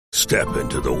Step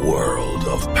into the world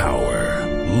of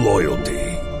power, loyalty,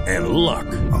 and luck.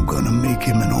 I'm gonna make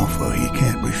him an offer he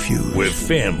can't refuse. With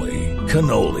family,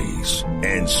 cannolis,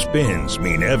 and spins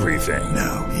mean everything.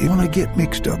 Now, you wanna get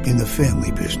mixed up in the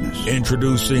family business.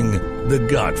 Introducing The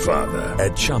Godfather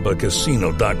at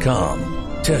ChumbaCasino.com.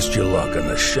 Test your luck in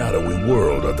the shadowy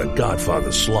world of The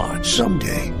Godfather slot.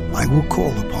 Someday, I will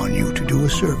call upon you to do a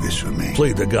service for me.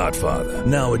 Play The Godfather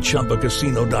now at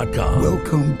ChumbaCasino.com.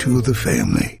 Welcome to the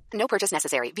family. No purchase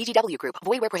necessary. VGW Group.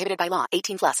 Void where prohibited by law.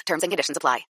 18 plus. Terms and conditions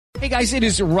apply. Hey guys, it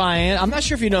is Ryan. I'm not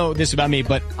sure if you know this about me,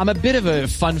 but I'm a bit of a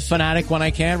fun fanatic when I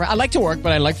can. I like to work,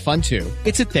 but I like fun too.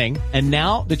 It's a thing. And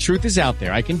now the truth is out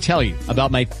there. I can tell you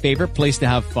about my favorite place to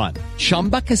have fun.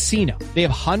 Chumba Casino. They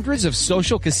have hundreds of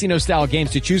social casino style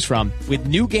games to choose from with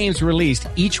new games released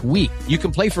each week. You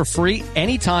can play for free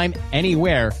anytime,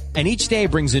 anywhere. And each day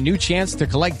brings a new chance to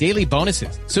collect daily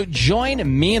bonuses. So join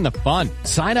me in the fun.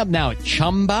 Sign up now at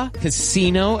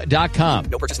ChumbaCasino.com.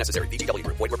 No purchase necessary. VGW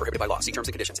Group. Void where prohibited by law. See terms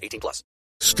and conditions. 18 plus.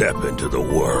 Step into the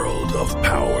world of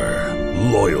power,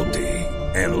 loyalty,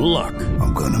 and luck.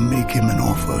 I'm gonna make him an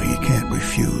offer he can't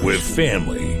refuse. With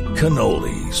family,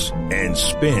 cannolis, and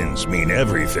spins mean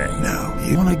everything. Now,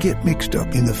 you wanna get mixed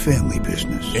up in the family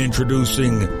business.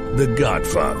 Introducing The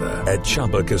Godfather at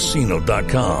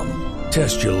ChumbaCasino.com.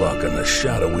 Test your luck in the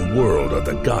shadowy world of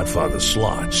The Godfather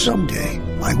slot. Someday,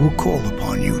 I will call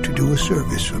upon you to do a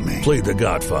service for me. Play The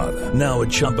Godfather now at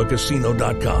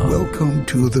ChumbaCasino.com. Welcome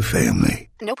to the family.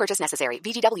 No purchase necessary.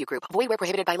 VGW Group. Void where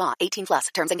prohibited by law. 18 plus.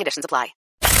 Terms and conditions apply.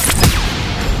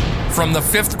 From the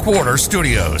Fifth Quarter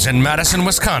Studios in Madison,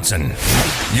 Wisconsin,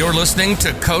 you're listening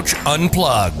to Coach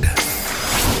Unplugged.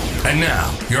 And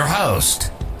now, your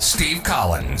host, Steve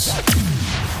Collins.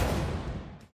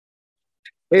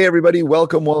 Hey everybody,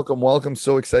 welcome.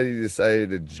 So excited you decided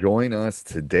to join us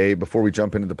today. Before we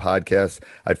jump into the podcast,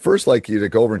 I'd first like you to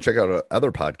go over and check out our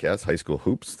other podcast, High School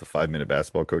Hoops, the 5-minute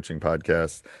basketball coaching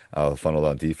podcast, Funnel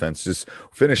Down Defense. Just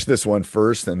finish this one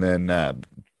first and then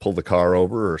pull the car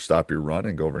over or stop your run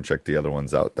and go over and check the other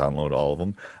ones out, download all of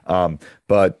them. And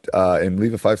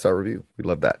leave a 5-star review. We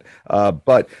love that.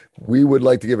 But we would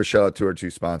like to give a shout out to our two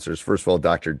sponsors. First of all,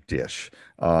 Dr. Dish.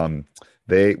 I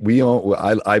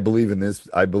believe in this.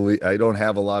 I don't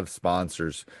have a lot of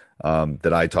sponsors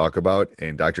that I talk about,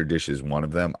 and Dr. Dish is one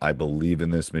of them. I believe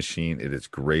in this machine. It is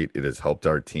great. It has helped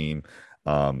our team.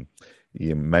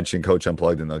 You mention Coach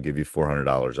Unplugged, and they'll give you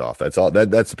 $400 off. That's all.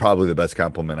 That's probably the best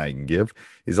compliment I can give.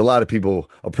 Is a lot of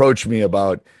people approach me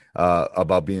about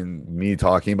being me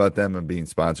talking about them and being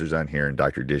sponsors on here. And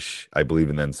Dr. Dish, I believe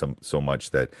in them so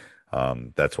much that.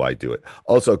 That's why I do it.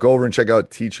 Also, go over and check out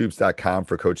teachhoops.com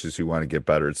for coaches who want to get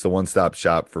better. It's the one-stop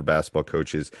shop for basketball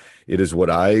coaches. It is what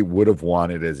I would have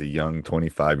wanted as a young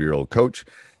 25-year-old coach.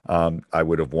 I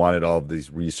would have wanted all of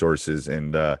these resources,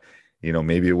 and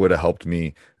maybe it would have helped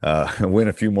me win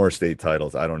a few more state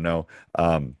titles. I don't know.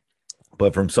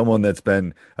 But from someone that's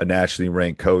been a nationally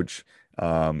ranked coach,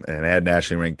 and had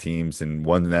nationally ranked teams and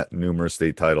won numerous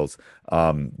state titles.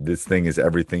 This thing is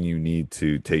everything you need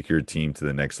to take your team to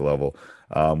the next level.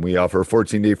 We offer a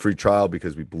 14-day free trial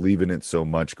because we believe in it so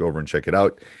much. Go over and check it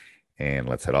out, and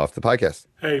let's head off the podcast.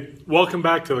 Hey, welcome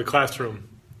back to the classroom.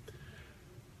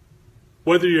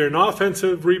 Whether you're an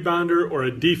offensive rebounder or a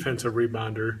defensive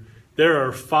rebounder, there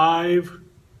are 5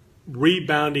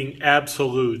 rebounding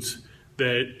absolutes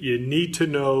that you need to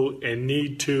know and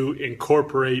need to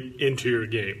incorporate into your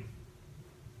game.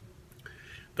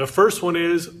 The first one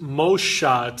is most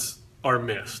shots are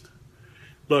missed.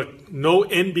 Look, no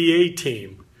NBA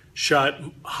team shot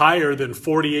higher than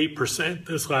 48%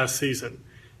 this last season,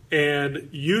 and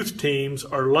youth teams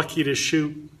are lucky to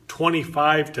shoot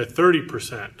 25 to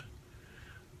 30%.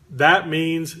 That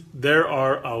means there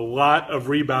are a lot of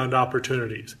rebound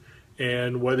opportunities.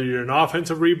 And whether you're an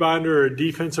offensive rebounder or a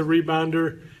defensive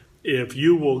rebounder, if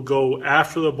you will go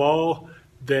after the ball,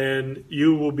 then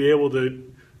you will be able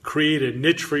to create a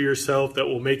niche for yourself that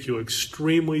will make you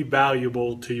extremely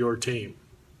valuable to your team.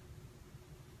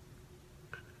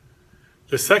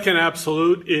 The second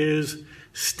absolute is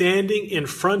standing in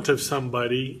front of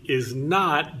somebody is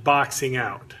not boxing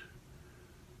out.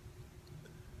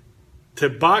 To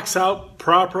box out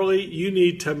properly, you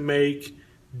need to make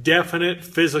definite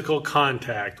physical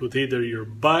contact with either your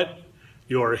butt,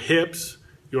 your hips,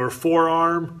 your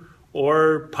forearm,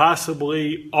 or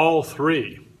possibly all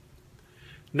 3.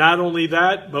 Not only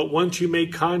that, but once you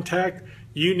make contact,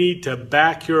 you need to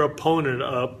back your opponent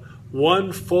up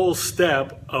 1 full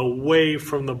step away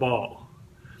from the ball.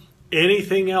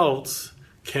 Anything else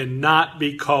cannot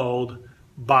be called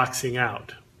boxing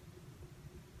out.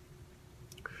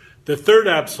 The third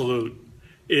absolute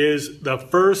is the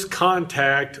first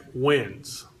contact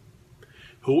wins.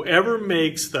 Whoever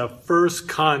makes the first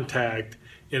contact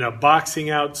in a boxing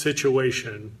out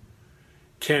situation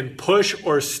can push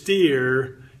or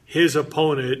steer his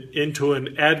opponent into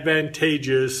an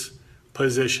advantageous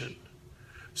position.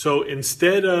 So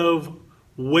instead of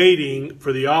waiting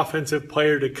for the offensive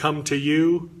player to come to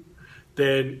you,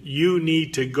 then you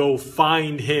need to go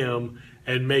find him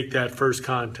and make that first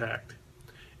contact.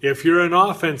 If you're an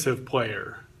offensive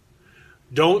player,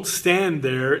 don't stand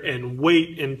there and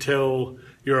wait until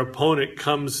your opponent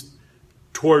comes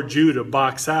towards you to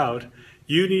box out.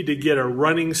 You need to get a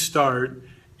running start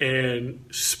and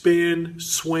spin,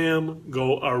 swim,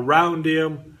 go around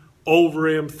him, over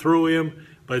him, through him,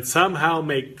 but somehow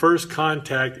make first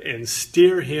contact and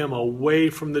steer him away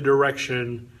from the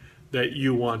direction that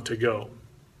you want to go.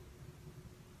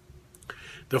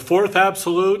 The fourth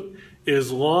absolute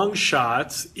is long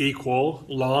shots equal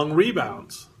long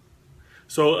rebounds.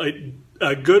 So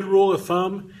a good rule of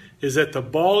thumb is that the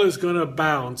ball is going to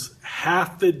bounce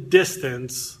half the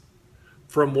distance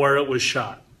from where it was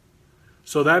shot.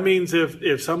 So that means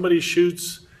if somebody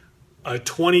shoots a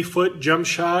 20-foot jump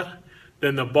shot,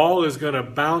 then the ball is going to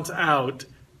bounce out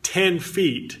 10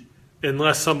 feet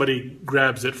unless somebody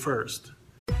grabs it first.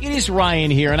 It is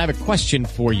Ryan here, and I have a question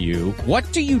for you.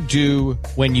 What do you do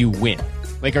when you win?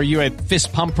 Like, are you a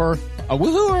fist pumper, a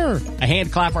woohooer, a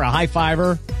hand clapper, a high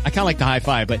fiver? I kind of like the high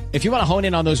five, but if you want to hone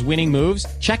in on those winning moves,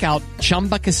 check out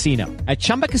Chumba Casino. At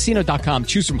ChumbaCasino.com,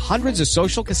 choose from hundreds of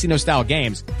social casino-style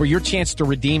games for your chance to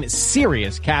redeem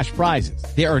serious cash prizes.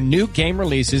 There are new game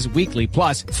releases weekly,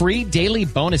 plus free daily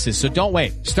bonuses, so don't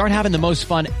wait. Start having the most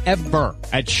fun ever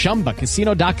at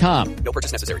ChumbaCasino.com. No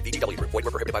purchase necessary. VGW Group. Void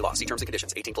where prohibited by law. See terms and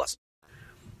conditions. 18+.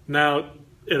 Now,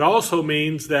 it also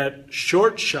means that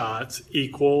short shots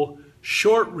equal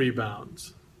short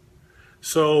rebounds.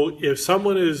 So if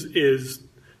someone is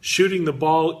shooting the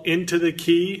ball into the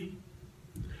key,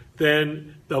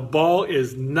 then the ball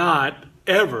is not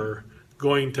ever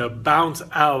going to bounce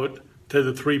out to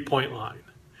the three-point line.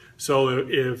 So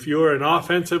if you're an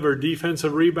offensive or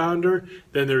defensive rebounder,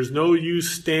 then there's no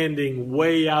use standing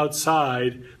way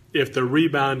outside if the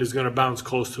rebound is going to bounce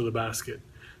close to the basket.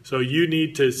 So you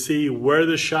need to see where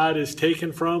the shot is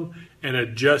taken from and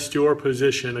adjust your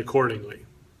position accordingly.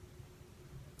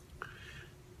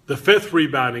 The fifth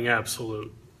rebounding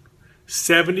absolute,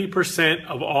 70%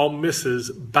 of all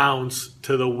misses bounce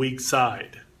to the weak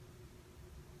side.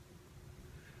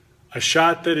 A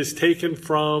shot that is taken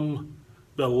from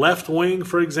the left wing,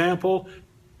 for example,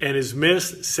 and is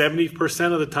missed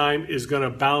 70% of the time is going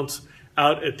to bounce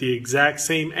out at the exact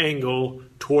same angle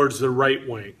towards the right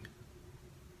wing.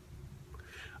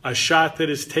 A shot that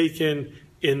is taken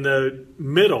in the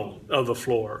middle of the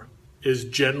floor is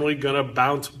generally going to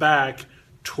bounce back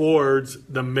towards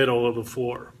the middle of the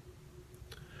floor.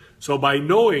 So by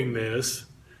knowing this,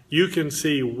 you can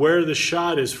see where the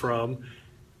shot is from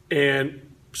and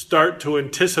start to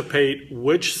anticipate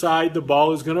which side the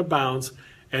ball is going to bounce,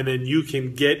 and then you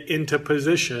can get into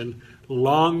position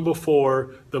long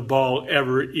before the ball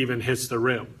ever even hits the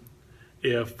rim.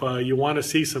 If you want to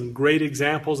see some great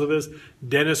examples of this,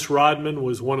 Dennis Rodman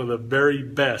was one of the very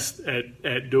best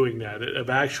at doing that, of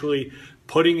actually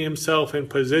putting himself in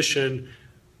position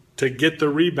to get the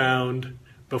rebound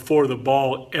before the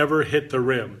ball ever hit the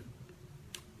rim.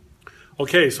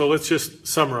 Okay, so let's just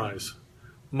summarize.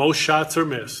 Most shots are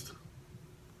missed.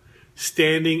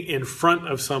 Standing in front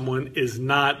of someone is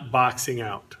not boxing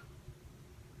out.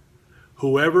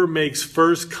 Whoever makes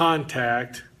first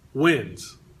contact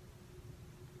wins.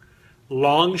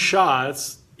 Long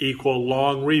shots equal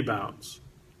long rebounds.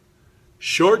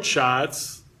 Short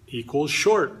shots equal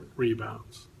short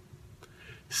rebounds.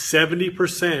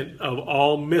 70% of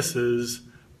all misses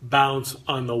bounce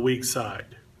on the weak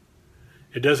side.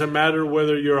 It doesn't matter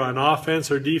whether you're on offense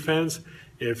or defense.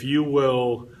 If you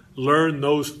will learn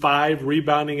those 5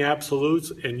 rebounding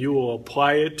absolutes and you will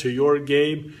apply it to your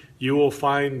game, you will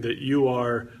find that you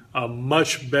are a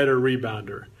much better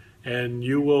rebounder. And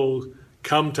you will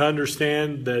come to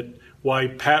understand that why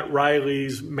Pat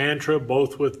Riley's mantra,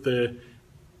 both with the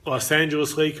Los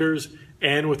Angeles Lakers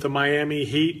and with the Miami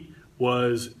Heat,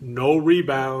 was no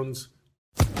rebounds.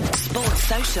 Sports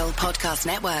Social Podcast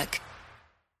Network.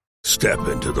 Step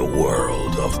into the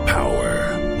world of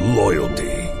power,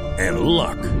 loyalty, and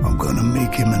luck. I'm gonna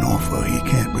make him an offer he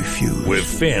can't refuse. With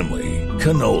family,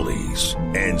 cannolis,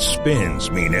 and spins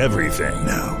mean everything.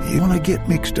 Now, you wanna get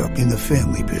mixed up in the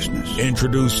family business.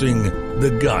 Introducing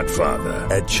The Godfather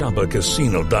at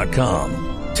ChumbaCasino.com.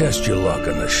 Test your luck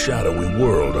in the shadowy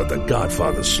world of The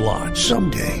Godfather slot.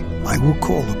 Someday, I will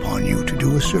call upon you to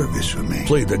do a service for me.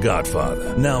 Play The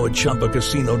Godfather now at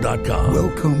ChumbaCasino.com.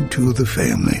 Welcome to the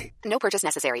family. No purchase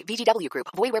necessary. VGW Group.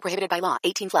 Void where prohibited by law.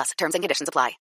 18+. Terms and conditions apply.